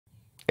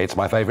It's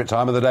my favourite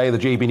time of the day. The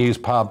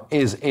GBNews pub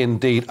is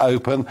indeed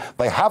open.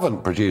 They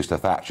haven't produced a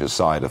Thatcher's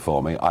cider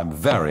for me. I'm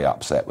very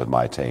upset with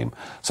my team.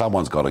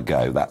 Someone's got to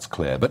go, that's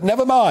clear. But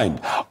never mind.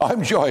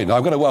 I'm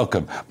going to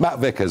welcome Matt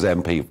Vickers,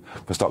 MP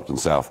for Stockton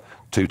South,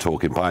 to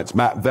Talking Pints.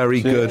 Matt,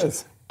 very good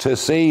to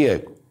see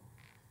you.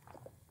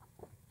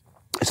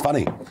 It's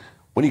funny,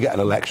 when you get an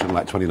election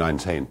like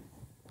 2019,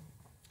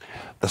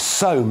 there's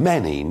so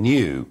many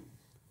new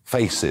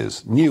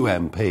faces, new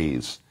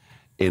MPs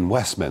in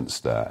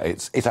Westminster.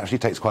 It actually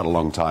takes quite a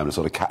long time to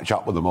sort of catch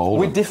up with them all.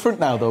 We're different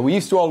now, though. We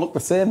used to all look the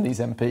same, these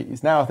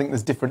MPs. Now I think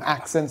there's different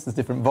accents, there's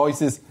different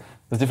voices,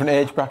 there's different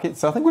age brackets.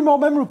 So I think we're more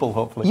memorable,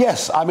 hopefully.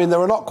 Yes, I mean,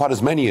 there are not quite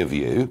as many of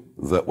you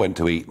that went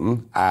to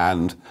Eton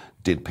and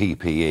did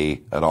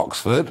PPE at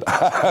Oxford.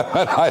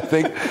 And I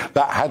think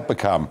that had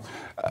become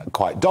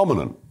quite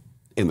dominant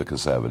in the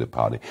Conservative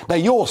Party. Now,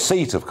 your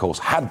seat, of course,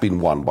 had been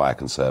won by a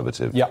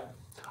Conservative. Yeah.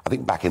 I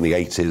think back in the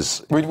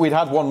 80s. We'd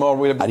had one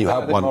more. And you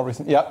had one more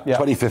recent. Yeah.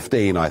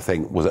 2015, I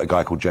think, was a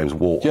guy called James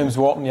Wharton. James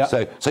Wharton, yeah.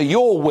 So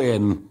your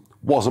win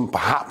wasn't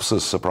perhaps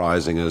as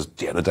surprising as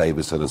Jenna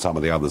Davison and some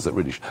of the others that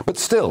really... But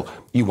still,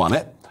 you won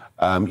it.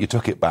 You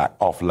took it back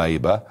off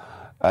Labour.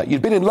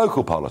 You'd been in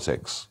local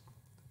politics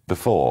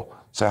before.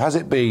 So has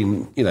it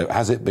been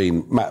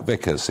Matt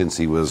Vickers since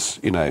he was,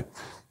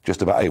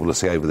 just about able to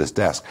see over this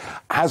desk?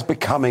 Has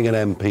becoming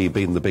an MP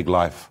been the big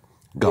life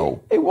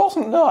goal? It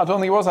wasn't, no, I don't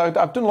think it was.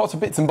 I've done lots of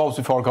bits and bobs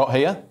before I got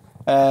here.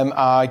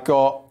 I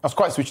was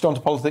quite switched on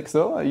to politics,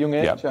 though, at a young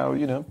age. Yep.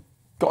 I,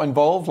 got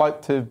involved,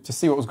 like to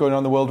see what was going on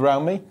in the world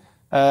around me.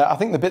 I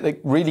think the bit that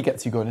really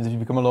gets you going is if you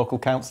become a local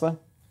councillor.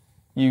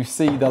 You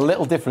see the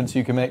little difference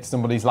you can make to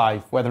somebody's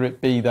life, whether it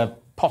be the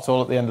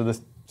pothole at the end of the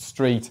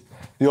street,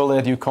 the old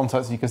lady who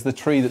contacts you because the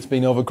tree that's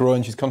been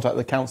overgrown, she's contacted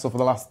the council for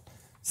the last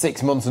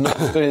 6 months and not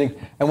doing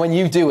anything. And when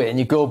you do it and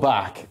you go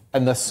back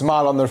and the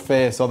smile on their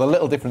face or the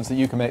little difference that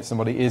you can make to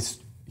somebody is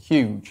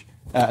huge.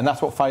 And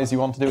that's what fires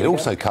you on to do it. It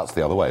also cuts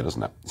the other way,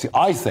 doesn't it? See,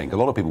 I think a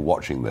lot of people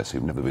watching this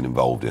who've never been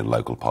involved in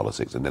local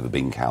politics and never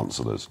been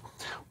councillors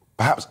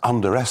perhaps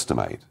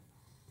underestimate.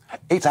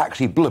 It's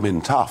actually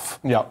blooming tough.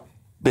 Yeah.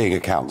 Being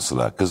a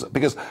councillor,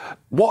 because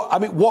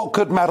what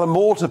could matter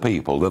more to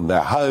people than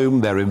their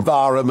home, their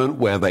environment,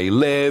 where they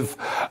live,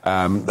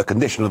 the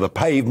condition of the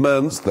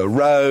pavements, the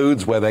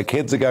roads, where their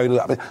kids are going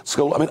to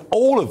school,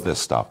 all of this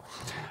stuff.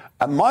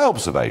 And my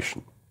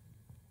observation,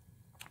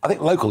 I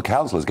think local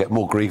councillors get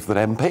more grief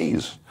than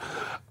MPs.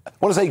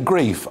 When I say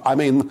grief, I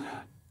mean,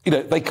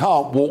 they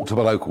can't walk to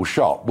the local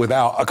shop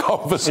without a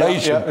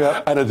conversation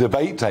and a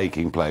debate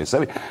taking place.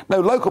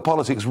 Local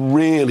politics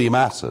really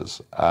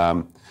matters.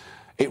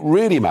 It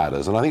really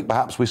matters, and I think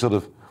perhaps we sort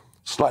of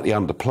slightly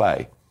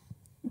underplay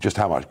just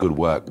how much good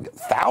work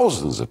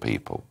thousands of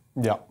people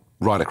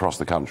right across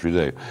the country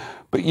do.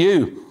 But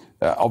you,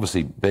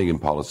 obviously being in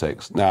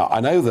politics, now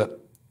I know that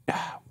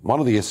one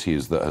of the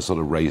issues that has sort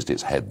of raised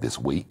its head this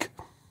week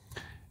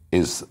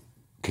is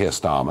Keir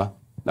Starmer.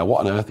 Now,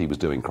 what on earth he was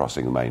doing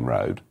crossing the main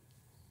road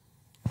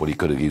when he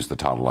could have used the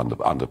tunnel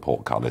under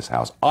Portcullis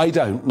House, I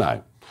don't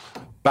know.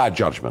 Bad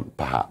judgment,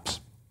 perhaps.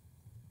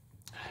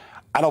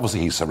 And obviously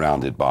he's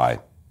surrounded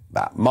by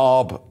that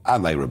mob,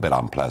 and they were a bit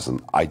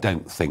unpleasant. I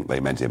don't think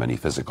they meant him any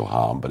physical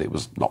harm, but it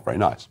was not very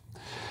nice.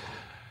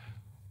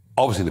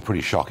 Obviously, the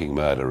pretty shocking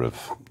murder of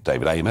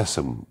David Amos,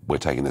 and we're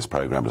taking this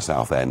programme to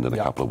Southend in a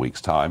couple of weeks'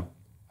 time,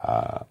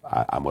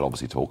 and we'll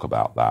obviously talk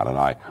about that. And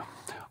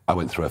I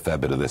went through a fair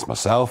bit of this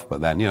myself,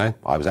 but then,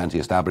 I was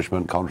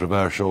anti-establishment,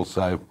 controversial,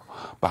 so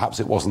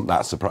perhaps it wasn't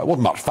that surprising. It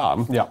wasn't much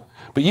fun. Yeah.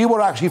 But you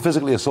were actually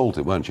physically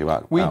assaulted, weren't you?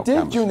 We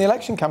did during the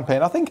election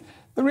campaign. I think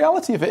the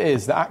reality of it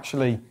is that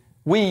actually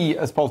we,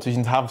 as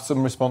politicians, have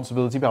some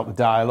responsibility about the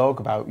dialogue,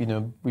 about,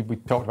 we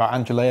talked about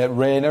Angela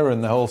Rayner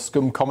and the whole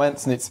scum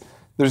comments, and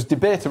there's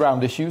debate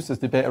around issues, there's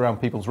debate around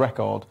people's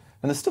record,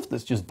 and there's stuff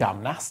that's just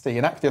damn nasty.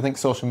 And actually, I think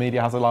social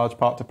media has a large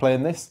part to play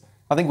in this.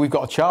 I think we've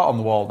got a chart on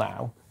the wall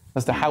now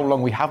as to how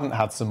long we haven't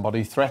had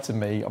somebody threaten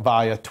me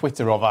via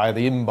Twitter or via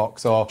the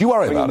inbox or do you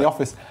worry about in the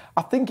office.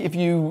 I think if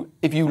you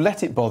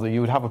let it bother,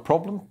 you would have a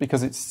problem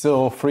because it's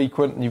so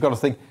frequent, and you've got to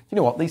think, you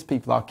know what, these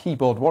people are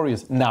keyboard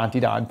warriors,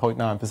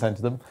 99.9%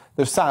 of them.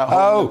 They're sat at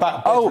home in the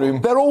back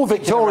bedroom. They're all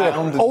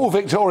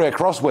Victoria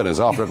Cross winners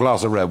after a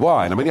glass of red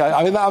wine.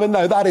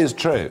 No, that is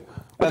true.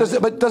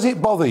 But does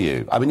it bother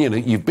you?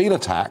 You've been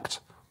attacked,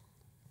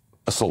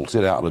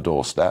 assaulted out on a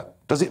doorstep.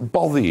 Does it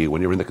bother you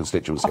when you're in the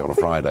constituency on a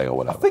Friday or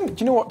whatever? I think,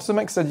 do you know what, to some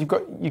extent,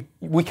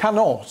 we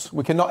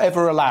cannot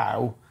ever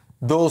allow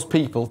those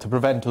people to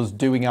prevent us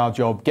doing our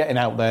job, getting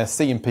out there,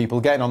 seeing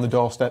people, getting on the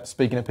doorstep,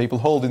 speaking to people,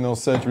 holding those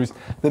surgeries.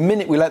 The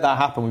minute we let that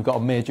happen, we've got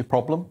a major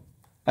problem,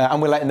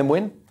 and we're letting them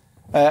win.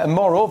 And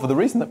moreover, the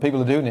reason that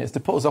people are doing it is to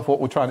put us off what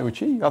we're trying to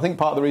achieve. I think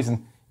part of the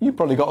reason you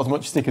probably got as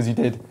much stick as you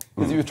did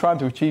is you were trying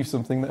to achieve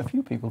something that a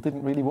few people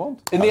didn't really want.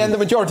 In the end, the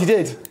majority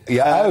did.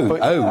 Yeah.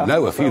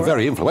 A few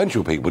very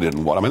influential people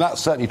didn't want.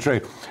 That's certainly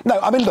true. No,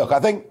 look, I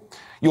think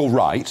you're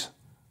right.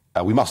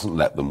 We mustn't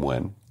let them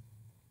win.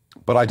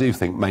 But I do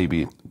think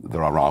maybe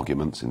there are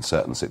arguments in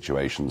certain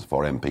situations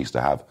for MPs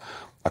to have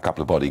a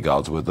couple of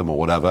bodyguards with them or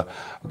whatever,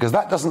 because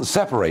that doesn't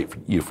separate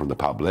you from the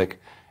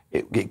public.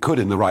 It could,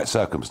 in the right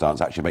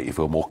circumstance, actually make you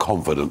feel more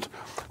confident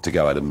to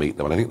go out and meet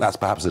them. And I think that's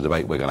perhaps a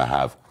debate we're going to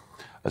have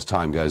as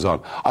time goes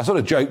on. I sort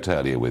of joked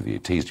earlier with you,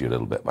 teased you a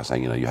little bit by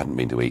saying, you hadn't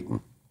been to Eton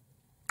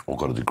or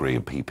got a degree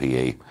in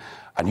PPE.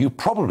 And you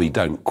probably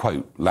don't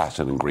quote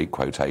Latin and Greek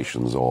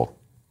quotations or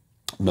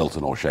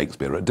Milton or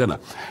Shakespeare at dinner,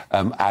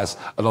 as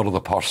a lot of the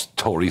posh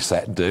Tory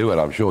set do,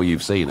 and I'm sure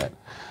you've seen it.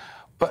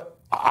 But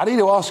I need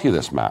to ask you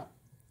this, Matt,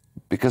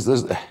 because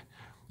there's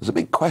a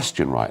big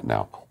question right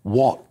now.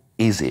 What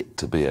is it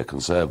to be a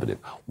Conservative?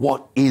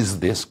 What is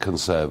this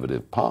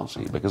Conservative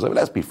party? Because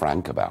let's be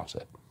frank about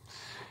it.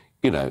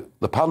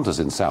 The punters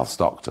in South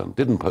Stockton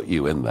didn't put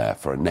you in there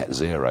for a net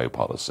zero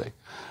policy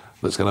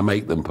that's going to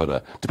make them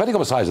depending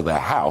on the size of their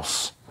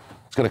house,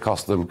 it's going to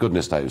cost them,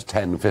 goodness knows,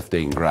 10,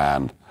 15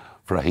 grand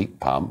for a heat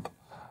pump.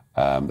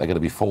 They're going to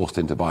be forced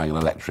into buying an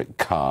electric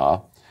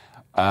car.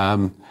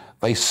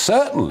 They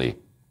certainly,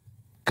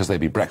 because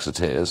they'd be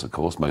Brexiteers, of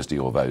course, most of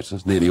your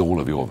voters, nearly all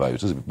of your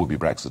voters would be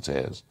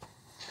Brexiteers.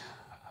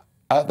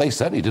 They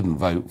certainly didn't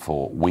vote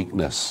for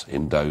weakness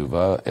in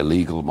Dover,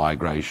 illegal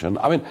migration.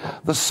 I mean,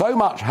 there's so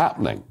much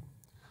happening.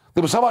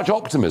 There was so much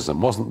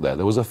optimism, wasn't there?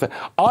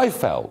 I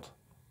felt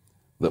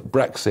that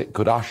Brexit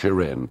could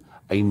usher in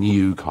a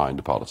new kind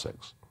of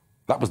politics.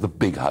 That was the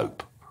big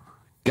hope.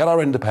 Get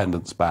our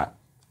independence back,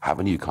 have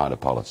a new kind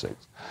of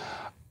politics.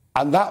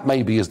 And that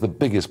maybe is the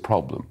biggest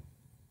problem.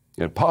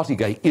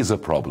 Partygate is a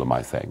problem,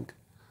 I think.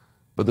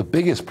 But the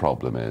biggest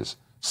problem is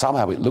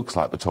somehow it looks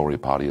like the Tory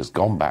party has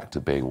gone back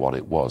to being what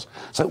it was.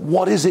 So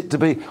what is it to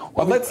be?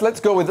 Well, let's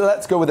go with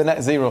the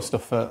net zero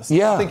stuff first.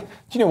 Yeah. Do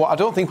you know what? I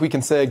don't think we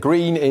can say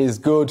green is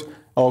good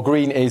or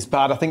green is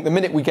bad. I think the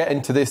minute we get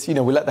into this, we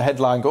let the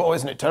headline go, oh,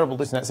 isn't it terrible,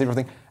 this net zero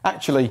thing?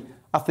 Actually,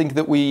 I think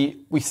that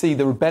we see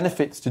there are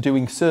benefits to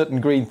doing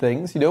certain green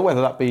things,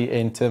 whether that be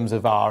in terms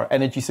of our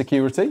energy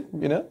security,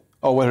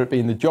 or whether it be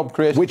in the job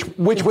creation.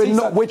 Which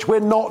we're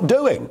not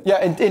doing.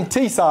 Yeah, in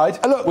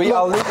Teesside, we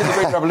are leading the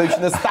green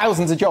revolution. There's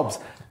thousands of jobs.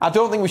 I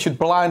don't think we should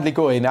blindly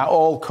go in at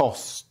all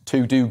costs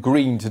to do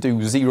green, to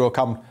do zero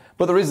carbon.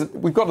 But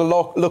we've got to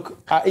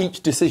look at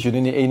each decision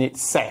in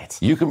its set.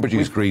 You can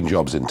produce green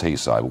jobs in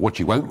Teesside. What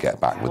you won't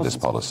get back with this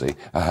policy,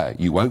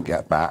 you won't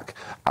get back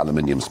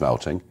aluminium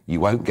smelting, you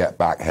won't get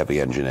back heavy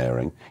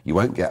engineering, you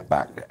won't get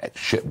back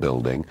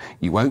shipbuilding,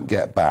 you won't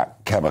get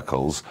back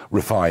chemicals,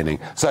 refining.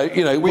 So,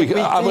 we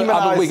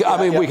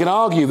can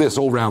argue this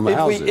all round the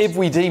houses. If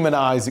we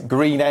demonise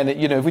green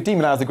energy, if we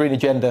demonise the green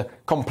agenda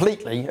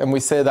completely and we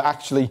say that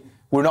actually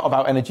we're not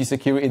about energy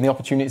security and the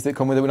opportunities that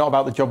come with it. We're not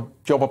about the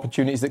job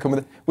opportunities that come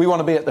with it. We want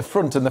to be at the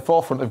front and the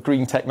forefront of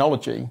green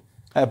technology.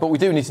 But we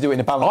do need to do it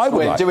in a balanced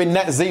way. Doing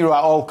net zero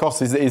at all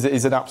costs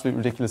is an absolute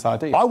ridiculous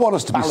idea. I want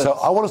us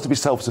to be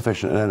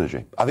self-sufficient in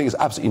energy. I think it's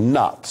absolutely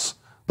nuts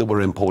that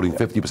we're importing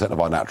 50% of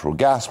our natural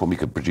gas when we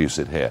could produce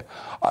it here.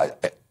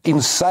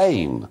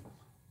 Insane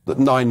that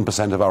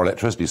 9% of our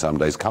electricity some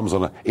days comes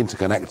on an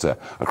interconnector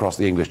across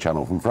the English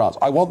Channel from France.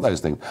 I want those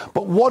things.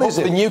 But what is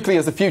it? The nuclear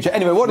is the future.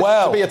 Anyway, what is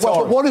it to be a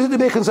Tory? What is it to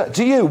be a Conservative?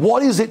 To you,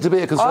 what is it to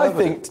be a Conservative? I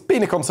think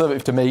being a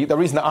Conservative to me, the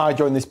reason that I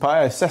joined this party,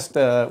 I assessed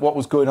what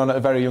was going on at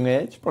a very young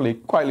age, probably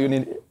quite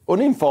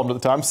uninformed at the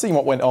time, seeing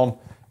what went on,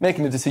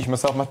 making the decision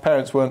myself. My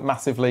parents weren't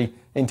massively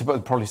into,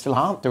 but probably still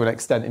aren't to an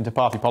extent, into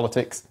party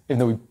politics, even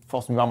though we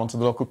forced my mum onto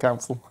the local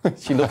council.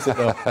 She loves it,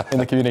 though, in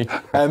the community.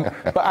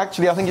 But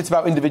actually, I think it's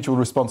about individual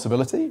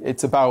responsibility.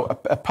 It's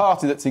about a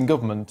party that's in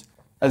government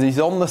as is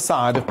on the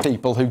side of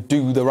people who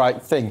do the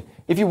right thing.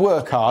 If you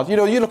work hard,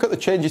 you look at the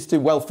changes to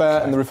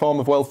welfare and the reform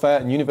of welfare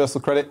and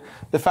universal credit,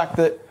 the fact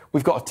that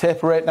we've got a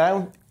taper rate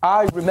now.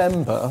 I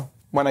remember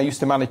when I used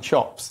to manage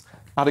shops,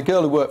 I had a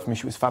girl who worked for me.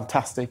 She was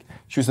fantastic.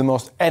 She was the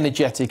most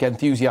energetic,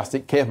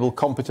 enthusiastic, capable,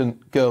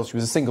 competent girl. She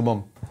was a single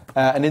mum.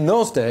 And in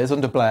those days,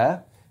 under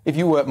Blair, if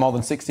you worked more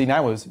than 16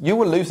 hours, you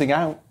were losing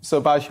out. So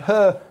by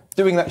her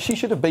doing that, she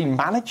should have been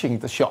managing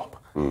the shop.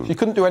 She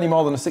couldn't do any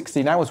more than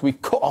 16 hours. We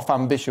cut off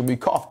ambition, we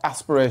cut off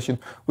aspiration,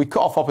 we cut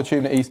off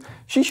opportunities.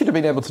 She should have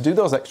been able to do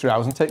those extra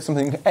hours and take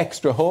something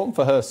extra home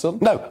for her son.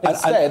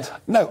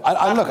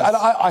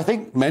 I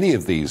think many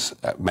of these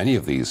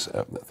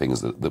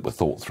things that were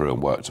thought through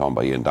and worked on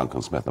by Ian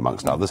Duncan Smith,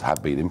 amongst others,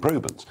 have been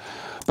improvements.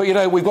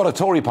 But, we've got a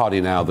Tory party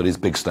now that is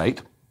big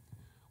state.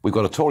 We've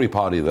got a Tory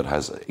party that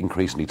has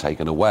increasingly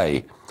taken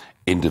away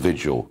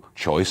individual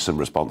choice and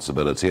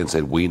responsibility and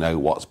said, we know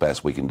what's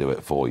best, we can do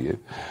it for you.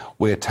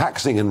 We're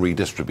taxing and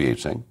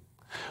redistributing.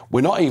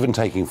 We're not even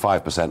taking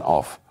 5%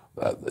 off,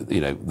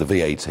 the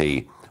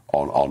VAT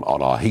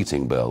on our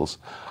heating bills.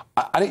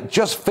 And it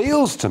just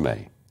feels to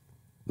me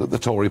that the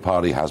Tory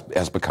party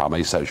has become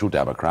a social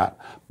democrat,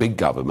 big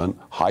government,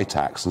 high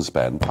tax and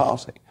spend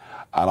party.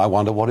 And I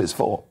wonder what it's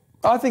for.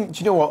 I think, do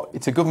you know what?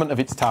 It's a government of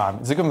its time.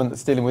 It's a government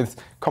that's dealing with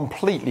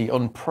completely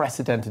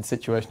unprecedented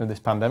situation of this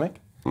pandemic.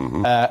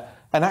 Mm-hmm.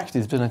 And actually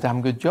has done a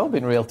damn good job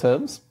in real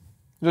terms.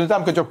 You've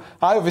done a damn good job.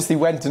 I obviously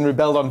went and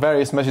rebelled on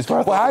various measures where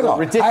I thought hang on.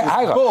 ridiculous.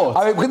 Hang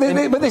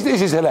on. But this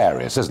is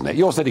hilarious, isn't it?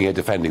 You're sitting here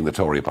defending the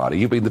Tory party.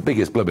 You've been the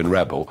biggest blooming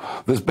rebel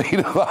there's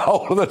been of the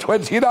whole of the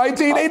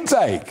 2019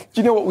 intake.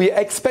 Do you know what? We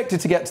expected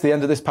to get to the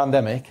end of this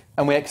pandemic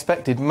and we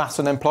expected mass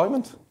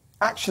unemployment.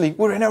 Actually,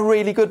 we're in a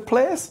really good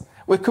place.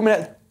 We're coming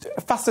at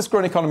fastest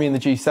growing economy in the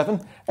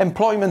G7.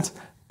 Employment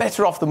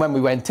better off than when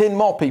we went in,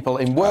 more people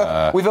in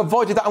work. We've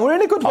avoided that and we're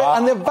in a good way.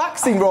 And the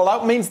vaccine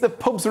rollout means the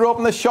pubs are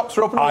open, the shops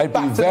are open. I'd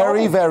be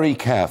very, very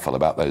careful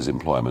about those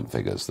employment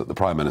figures that the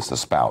Prime Minister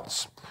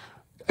spouts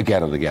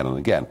again and again and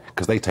again,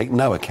 because they take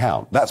no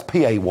account. That's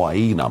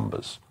PAYE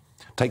numbers.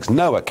 Takes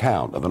no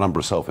account of the number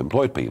of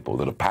self-employed people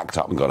that have packed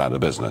up and gone out of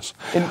business.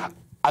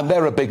 And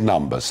they're a big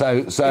number.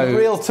 So in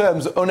real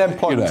terms,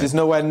 unemployment is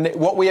nowhere near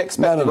what we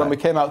expected when we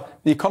came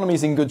out. The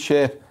economy's in good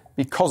shape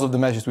because of the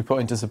measures we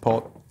put in to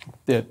support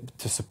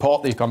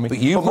the economy.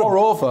 But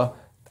moreover,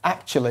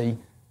 actually,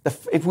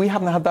 if we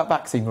hadn't had that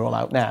vaccine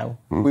rollout now,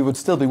 we would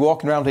still be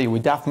walking around here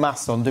with daft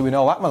masks on doing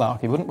all that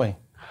malarkey, wouldn't we?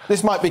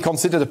 This might be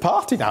considered a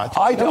party now.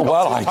 Pints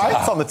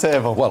on the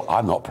table. Well,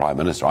 I'm not Prime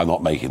Minister. I'm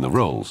not making the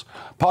rules.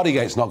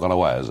 Partygate's not gone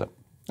away, has it?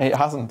 It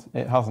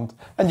hasn't.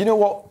 And you know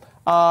what?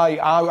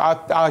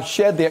 I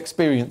shared the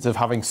experience of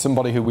having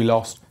somebody who we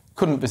lost,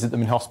 couldn't visit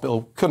them in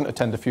hospital, couldn't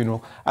attend a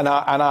funeral, and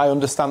I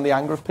understand the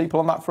anger of people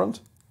on that front.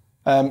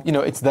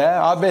 It's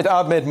there.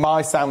 I've made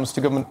my sounds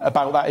to government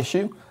about that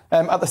issue.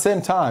 At the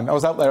same time, I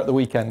was out there at the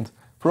weekend.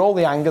 For all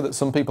the anger that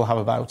some people have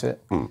about it,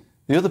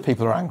 the other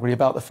people are angry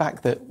about the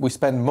fact that we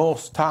spend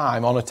most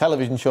time on a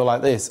television show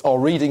like this or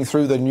reading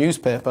through the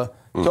newspaper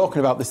talking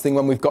about this thing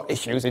when we've got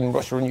issues in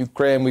Russia and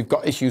Ukraine, we've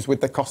got issues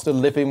with the cost of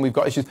living, we've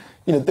got issues...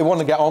 they want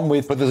to get on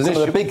with some of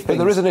the big things. But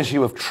there is an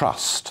issue of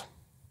trust.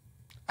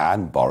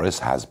 And Boris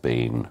has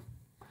been...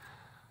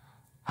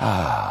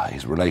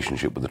 his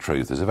relationship with the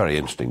truth is a very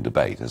interesting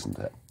debate, isn't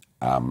it?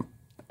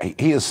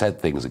 He has said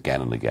things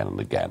again and again and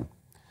again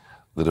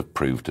that have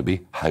proved to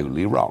be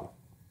wholly wrong.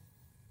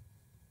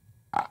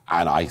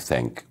 And I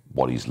think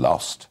what he's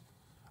lost,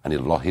 and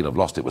he'll have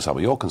lost it with some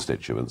of your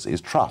constituents,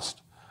 is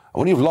trust. And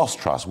when you've lost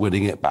trust,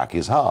 winning it back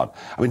is hard.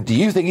 I mean, do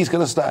you think he's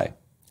going to stay?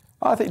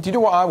 Do you know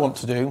what I want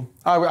to do?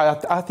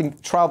 I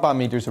think trial by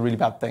media is a really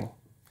bad thing.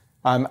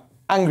 I'm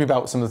angry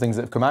about some of the things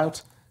that have come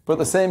out, but at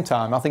the same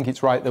time, I think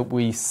it's right that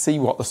we see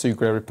what the Sue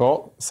Gray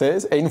report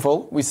says in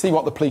full. We see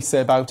what the police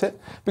say about it.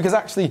 Because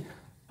actually,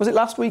 was it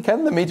last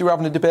weekend the media were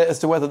having a debate as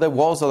to whether there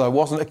was or there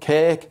wasn't a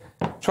cake?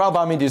 Trial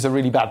by media is a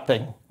really bad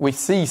thing. We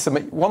see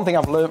one thing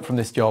I've learnt from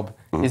this job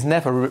is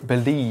never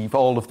believe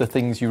all of the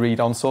things you read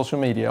on social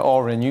media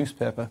or in a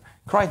newspaper.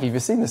 Crikey, have you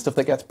seen the stuff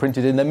that gets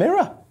printed in the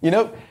Mirror?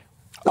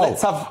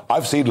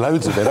 I've seen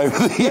loads of it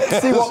over the years.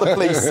 Let's see what the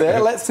police say.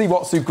 Let's see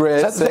what Sue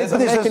Gray says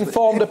and make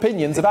informed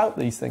opinions about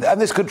these things. And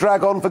this could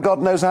drag on for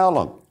God knows how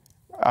long.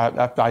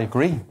 I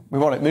agree. We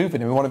want it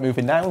moving, and we want it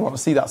moving now. We want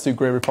to see that Sue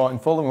Gray report in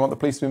full, and we want the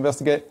police to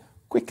investigate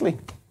quickly.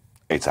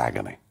 It's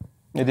agony.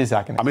 It is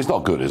agony. I mean, it's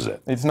not good, is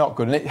it? It's not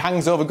good, and it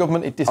hangs over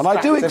government. It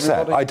distracts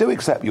everybody. I do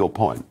accept your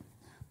point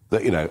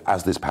that,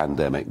 as this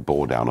pandemic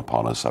bore down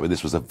upon us, I mean,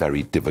 this was a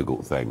very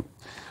difficult thing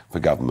for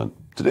government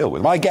to deal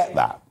with. And I get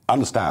that,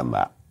 understand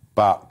that,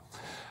 but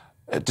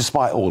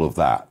despite all of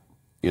that,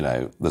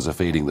 there's a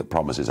feeling that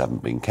promises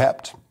haven't been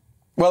kept.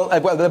 Well,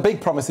 the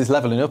big promise is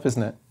levelling up,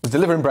 isn't it?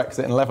 Delivering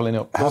Brexit and levelling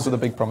up. Those are the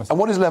big promises. And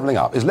what is levelling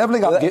up? Is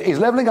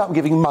levelling up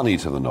giving money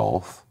to the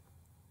North,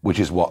 which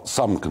is what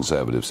some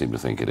Conservatives seem to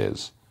think it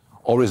is?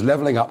 Or is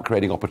levelling up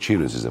creating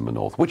opportunities in the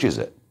North? Which is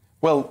it?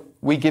 Well,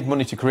 we give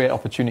money to create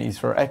opportunities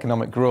for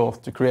economic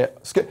growth, to create...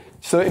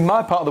 So in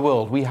my part of the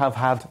world, we've had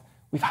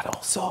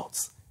all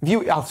sorts.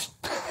 I'll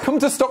come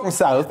to Stockton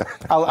South,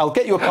 I'll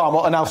get you a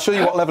palm and I'll show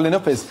you what levelling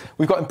up is.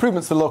 We've got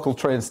improvements to the local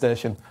train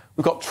station.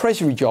 We've got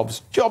Treasury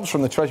jobs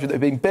from the Treasury that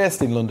have been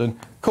based in London,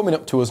 coming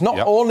up to us. Not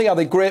only are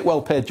they great,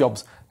 well-paid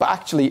jobs, but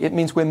actually it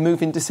means we're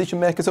moving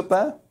decision-makers up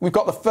there. We've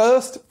got the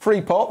first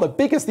free port,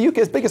 the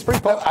UK's biggest free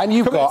port, and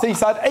you've got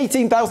Teesside,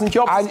 18,000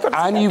 jobs.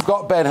 And you've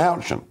got Ben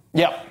Houchen,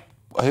 yep,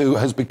 who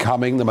has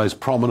becoming the most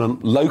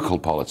prominent local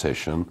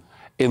politician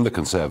in the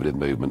Conservative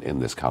movement in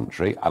this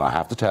country. And I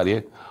have to tell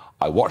you,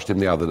 I watched him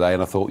the other day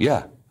and I thought,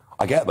 yeah,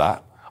 I get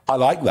that. I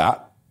like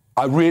that.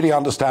 I really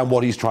understand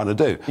what he's trying to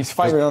do. He's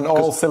firing on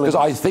all cylinders.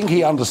 Because I think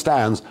he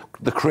understands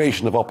the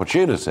creation of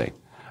opportunity.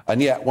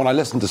 And yet, when I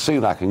listen to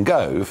Sunak and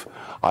Gove,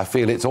 I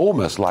feel it's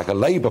almost like a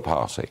Labour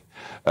Party.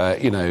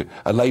 A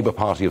Labour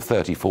Party of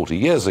 30, 40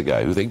 years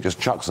ago who think just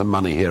chuck some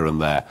money here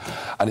and there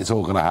and it's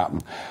all going to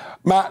happen.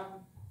 Matt,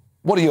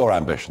 what are your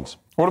ambitions?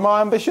 What are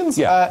my ambitions?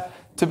 Yeah.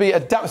 To be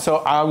So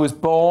I was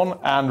born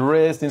and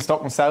raised in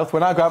Stockton South.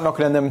 When I go out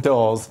knocking on them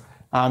doors,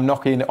 I'm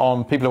knocking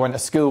on people I went to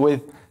school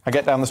with. I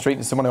get down the street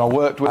and someone who I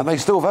worked with. And they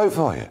still vote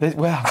for you?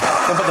 Well,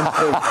 some of them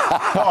do.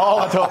 Not all,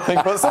 I don't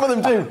think, but some of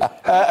them do.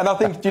 And I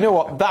think, do you know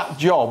what? That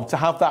job, to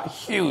have that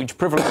huge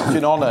privilege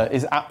and honour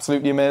is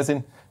absolutely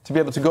amazing. to be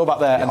able to go back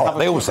there and have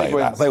they a all few say big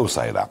that. wins. They all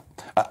say that.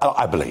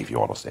 I believe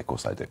you, honestly. Of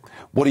course, they do.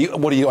 What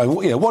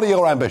are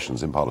your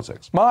ambitions in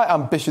politics? My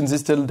ambitions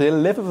is to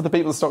deliver for the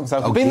people of Stockton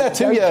South. We've been there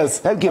 2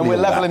 years, and we're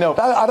levelling up.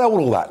 I don't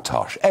want all that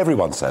tosh.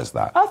 Everyone says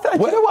that.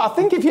 You know what? I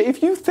think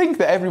if you think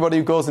that everybody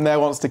who goes in there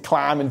wants to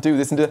climb and do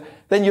this and do that,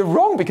 then you're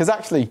wrong, because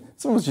actually,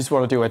 someone's just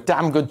want to do a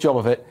damn good job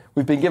of it.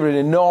 We've been given an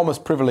enormous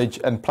privilege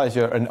and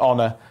pleasure and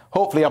honour.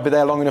 Hopefully, I'll be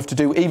there long enough to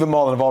do even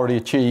more than I've already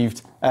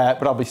achieved,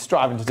 but I'll be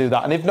striving to do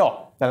that. And if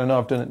not, then I know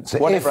I've done it. So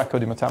whatever I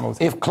could in my time.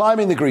 If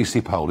climbing the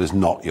greasy pole is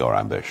not your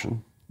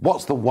ambition,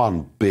 what's the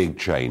one big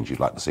change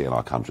you'd like to see in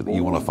our country that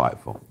you want to fight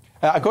for?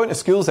 I go into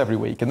schools every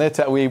week, and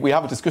we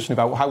have a discussion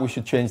about how we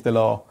should change the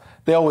law.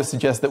 They always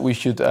suggest that we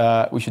should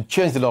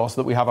change the law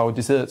so that we have our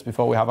desserts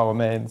before we have our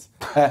mains.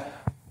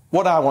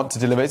 What I want to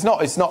deliver, it's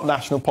not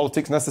national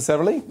politics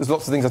necessarily. There's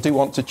lots of things I do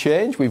want to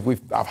change.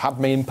 I've had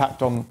my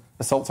impact on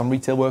assaults on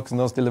retail workers and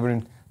those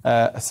delivering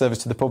a service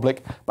to the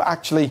public. But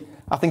actually,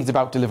 I think it's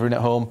about delivering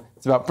at home.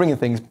 It's about bringing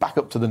things back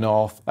up to the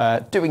north,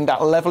 doing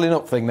that levelling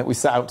up thing that we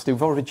set out to do.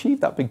 We've already achieved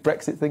that big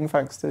Brexit thing,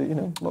 thanks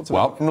to lots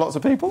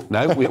of people.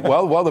 No,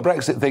 the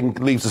Brexit thing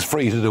leaves us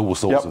free to do all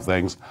sorts of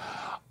things.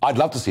 I'd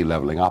love to see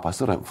levelling up. I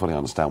still don't fully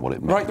understand what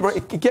it means.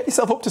 Right. Get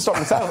yourself up to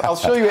Stockton South. I'll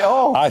show you it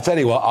all. I tell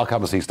you what, I'll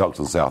come and see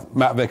Stockton South.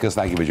 Matt Vickers,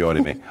 thank you for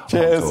joining me.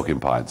 Cheers. On Talking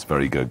Pints.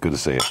 Very good. Good to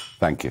see you.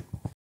 Thank you.